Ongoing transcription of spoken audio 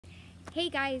Hey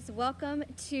guys, welcome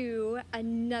to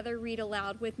another Read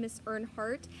Aloud with Miss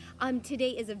Earnhardt. Today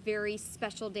is a very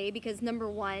special day because number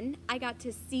one, I got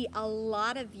to see a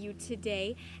lot of you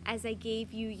today as I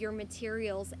gave you your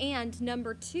materials. And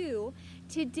number two,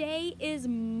 today is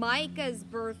Micah's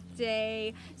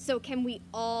birthday. So can we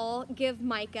all give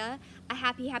Micah a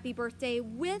happy birthday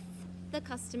with the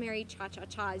customary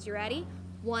cha-cha-chas? You ready?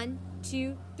 1,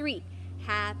 2, 3.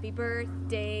 Happy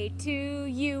birthday to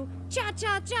you,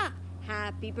 cha-cha-cha.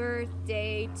 Happy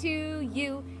birthday to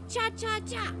you,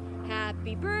 cha-cha-cha.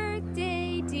 Happy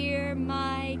birthday, dear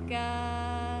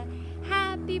Micah.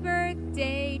 Happy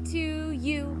birthday to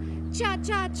you,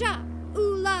 cha-cha-cha.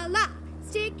 Ooh la la,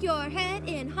 stick your head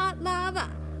in hot lava.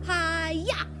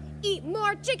 Hi-ya, eat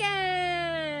more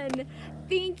chicken.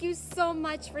 Thank you so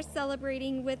much for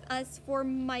celebrating with us for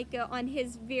Micah on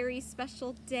his very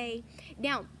special day.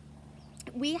 Now,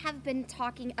 we have been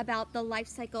talking about the life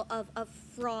cycle of a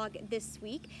frog this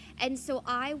week, and so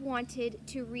I wanted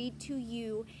to read to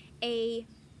you a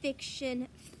fiction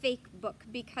fake book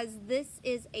because this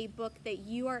is a book that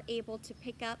you are able to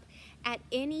pick up at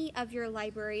any of your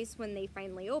libraries when they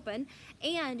finally open,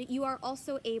 and you are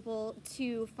also able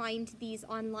to find these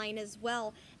online as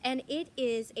well. And it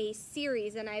is a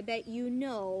series, and I bet you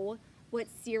know what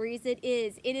series it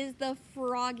is. It is the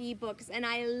Froggy books, and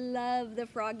I love the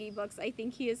Froggy books. I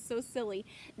think he is so silly.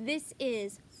 This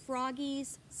is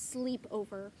Froggy's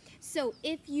Sleepover. So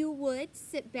if you would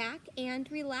sit back and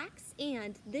relax,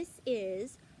 and this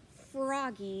is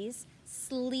Froggy's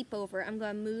Sleepover. I'm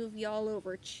going to move y'all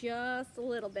over just a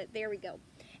little bit. There we go.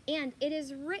 And it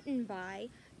is written by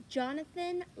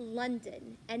Jonathan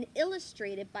London and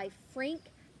illustrated by Remkiewicz.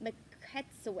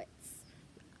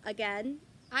 Again,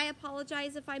 I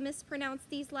apologize if I mispronounce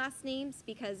these last names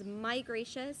because my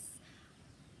gracious,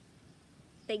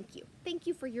 thank you. Thank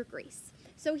you for your grace.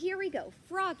 So here we go,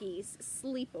 Froggy's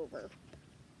Sleepover.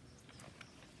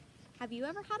 Have you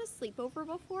ever had a sleepover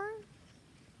before?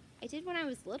 I did when I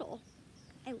was little.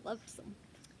 I loved them.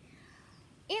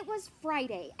 It was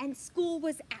Friday and school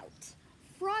was out.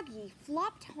 Froggy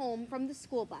flopped home from the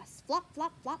school bus, flop,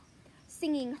 flop, flop,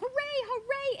 singing, hooray,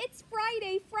 hooray, it's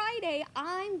Friday, Friday,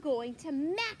 I'm going to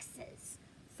Max's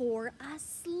for a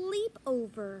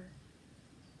sleepover.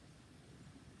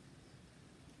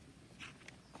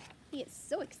 He is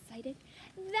so excited.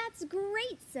 That's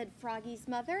great, said Froggy's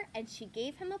mother, and she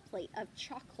gave him a plate of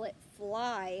chocolate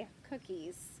fly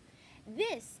cookies.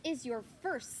 This is your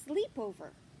first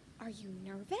sleepover. Are you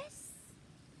nervous?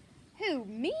 Who,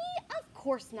 me? Of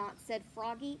course not, said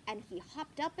Froggy, and he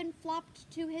hopped up and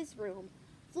flopped to his room.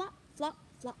 Flop, flop,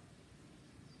 flop.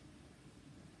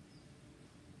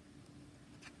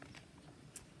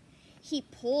 He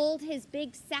pulled his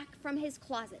big sack from his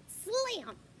closet.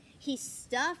 Slam! He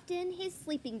stuffed in his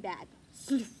sleeping bag.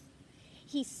 Sloof.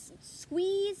 He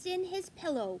squeezed in his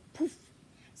pillow. Poof.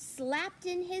 Slapped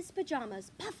in his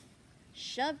pajamas. Puff.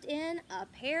 Shoved in a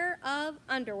pair of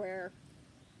underwear.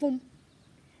 Boom.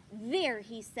 There,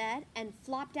 he said, and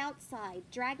flopped outside,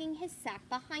 dragging his sack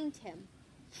behind him.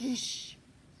 Whoosh!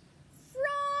 Froggy!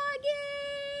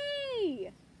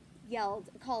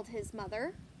 called his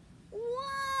mother.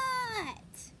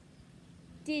 What?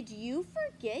 Did you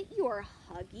forget your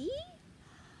Huggy?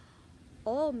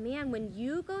 Oh man, when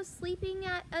you go sleeping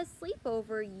at a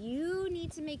sleepover, you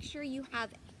need to make sure you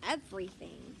have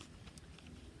everything.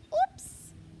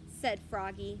 Oops, said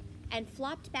Froggy, and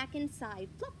flopped back inside.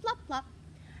 Flop, flop, flop.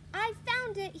 I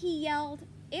found it, he yelled.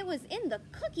 It was in the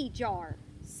cookie jar.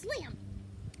 Slam!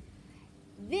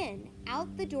 Then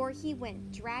out the door he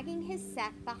went, dragging his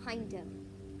sack behind him.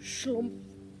 Schlumph!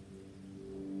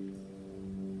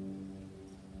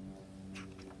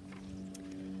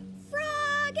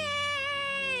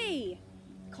 Froggy!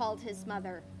 called his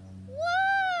mother.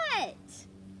 What?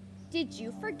 Did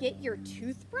you forget your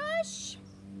toothbrush?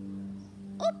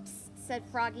 Oops, said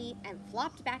Froggy, and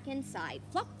flopped back inside.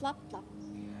 Flop, flop, flop.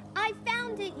 I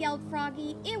found it, yelled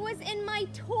Froggy. It was in my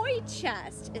toy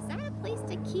chest. Is that a place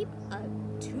to keep a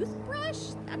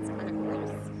toothbrush? That's kind of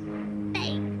gross.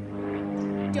 Bang!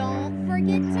 Don't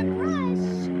forget to brush,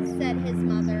 said his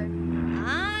mother.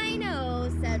 I know,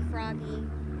 said Froggy.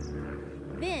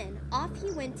 Then off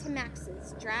he went to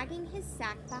Max's, dragging his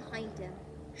sack behind him.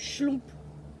 Schloop!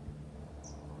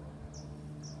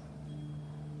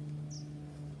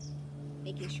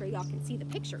 Making sure y'all can see the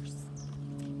pictures.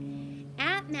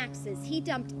 At Max's, he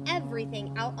dumped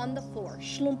everything out on the floor,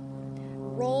 schlump,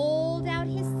 rolled out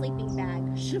his sleeping bag,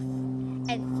 shoof,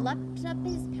 and fluffed up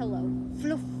his pillow,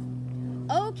 floof.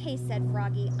 Okay, said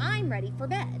Froggy, I'm ready for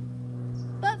bed.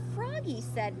 But Froggy,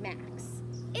 said Max,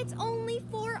 it's only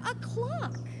 4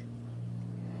 o'clock.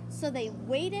 So they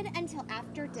waited until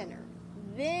after dinner.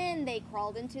 Then they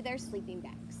crawled into their sleeping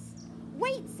bags.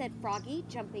 "Wait," said Froggy,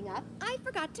 jumping up. "I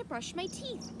forgot to brush my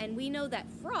teeth." And we know that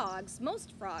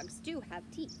most frogs do have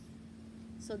teeth.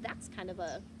 So that's kind of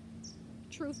a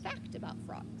true fact about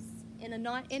frogs in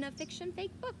a fiction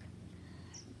fake book.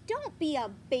 "Don't be a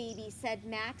baby," said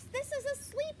Max. "This is a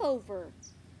sleepover.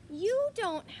 You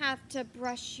don't have to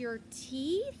brush your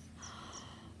teeth."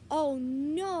 Oh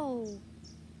no.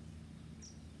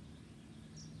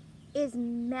 Is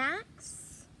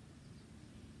Max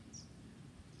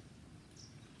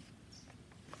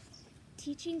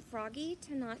teaching Froggy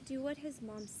to not do what his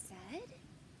mom said?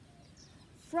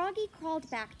 Froggy crawled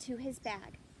back to his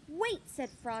bag. "Wait," said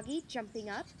Froggy, jumping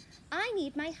up. "I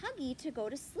need my Huggy to go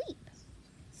to sleep."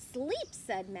 "Sleep,"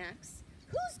 said Max.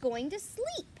 "Who's going to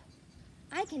sleep?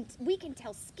 We can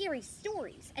tell scary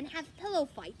stories and have pillow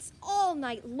fights all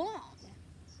night long."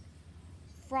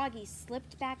 Froggy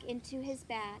slipped back into his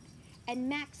bag, and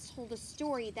Max told a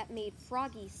story that made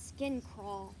Froggy's skin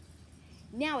crawl.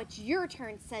 "Now it's your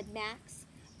turn," said Max,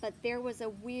 but there was a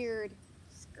weird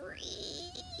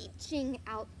screeching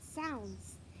out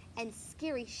sounds, and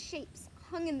scary shapes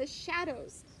hung in the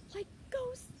shadows like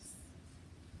ghosts.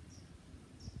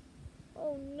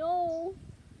 Oh no,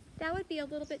 that would be a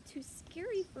little bit too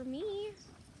scary for me.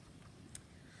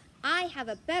 "I have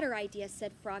a better idea,"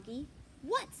 said Froggy.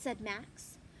 "What?" said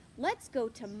Max. "Let's go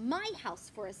to my house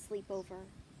for a sleepover."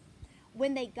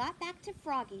 When they got back to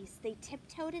Froggy's, they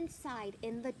tiptoed inside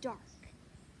in the dark.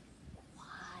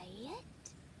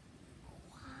 Quiet,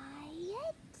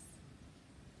 quiet.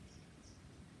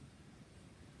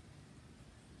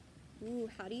 Ooh,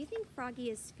 how do you think Froggy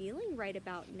is feeling right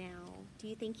about now? Do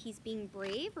you think he's being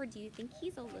brave, or do you think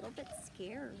he's a little bit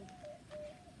scared?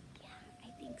 Yeah,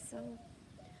 I think so.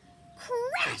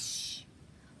 Crash!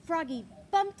 Froggy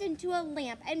bumped into a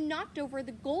lamp and knocked over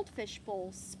the goldfish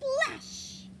bowl.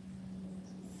 Splash!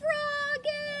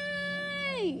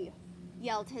 "Froggy!"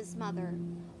 yelled his mother.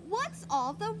 "What's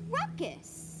all the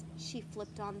ruckus?" She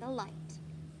flipped on the light.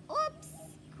 "Oops!"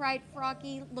 cried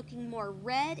Froggy, looking more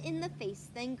red in the face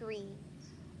than green.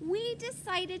 "We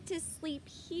decided to sleep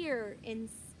here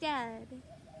instead."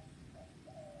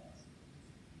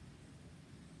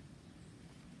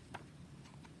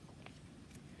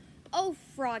 "Oh,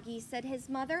 Froggy," said his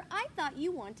mother, "I thought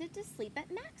you wanted to sleep at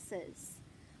Max's."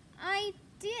 "I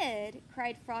did,"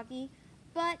 cried Froggy,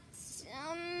 "but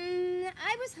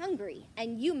I was hungry,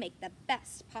 and you make the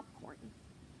best popcorn."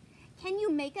 "Can you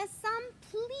make us some,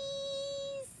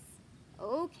 please?"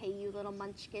 "Okay, you little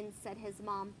munchkins," said his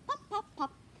mom. Pop, pop,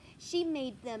 pop. She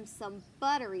made them some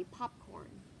buttery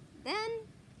popcorn, then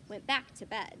went back to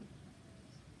bed.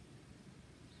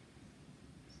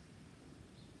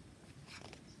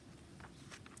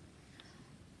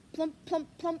 Plump,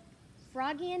 plump, plump.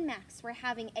 Froggy and Max were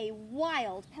having a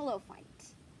wild pillow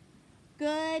fight.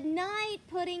 "Good night,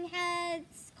 pudding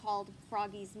heads," called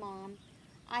Froggy's mom.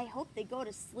 "I hope they go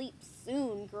to sleep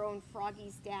soon," groaned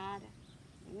Froggy's dad.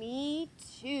 "Me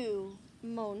too,"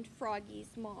 moaned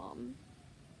Froggy's mom.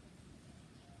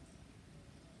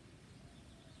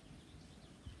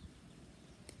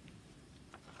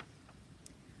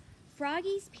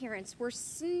 Froggy's parents were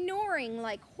snoring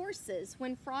like horses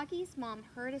when Froggy's mom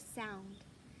heard a sound.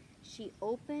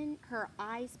 Her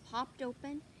eyes popped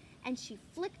open, and she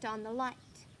flicked on the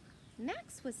light.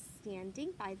 Max was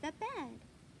standing by the bed.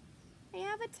 "I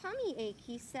have a tummy ache,"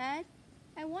 he said.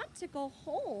 "I want to go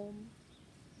home."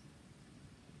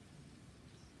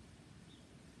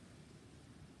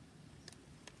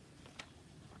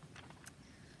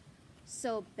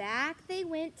 So back they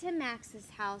went to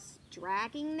Max's house,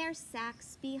 dragging their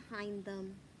sacks behind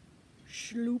them.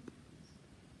 Schloop.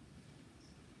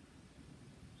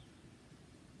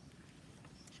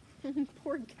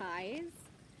 Poor guys.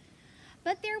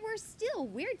 But there were still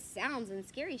weird sounds and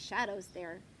scary shadows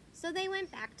there, so they went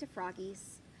back to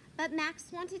Froggy's. But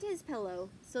Max wanted his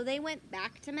pillow, so they went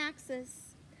back to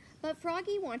Max's. But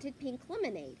Froggy wanted pink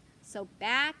lemonade, so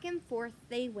back and forth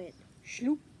they went.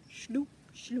 Schloop, schloop,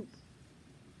 schloop.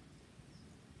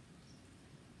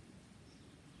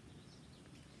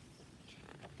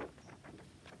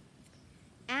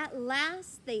 At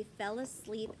last, they fell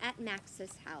asleep at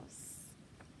Max's house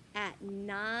at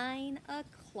 9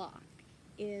 o'clock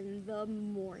in the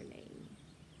morning.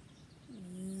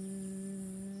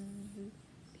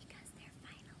 Because they're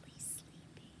finally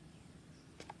sleeping.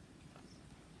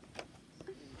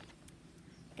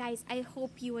 Guys, I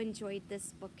hope you enjoyed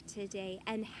this book today,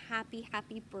 and happy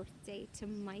birthday to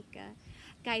Micah.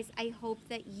 Guys, I hope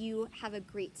that you have a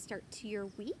great start to your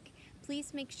week.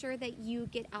 please make sure that you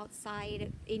get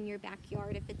outside in your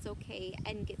backyard if it's okay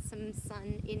and get some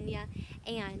sun in ya.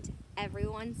 And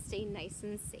everyone stay nice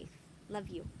and safe. Love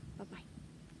you. Bye-bye.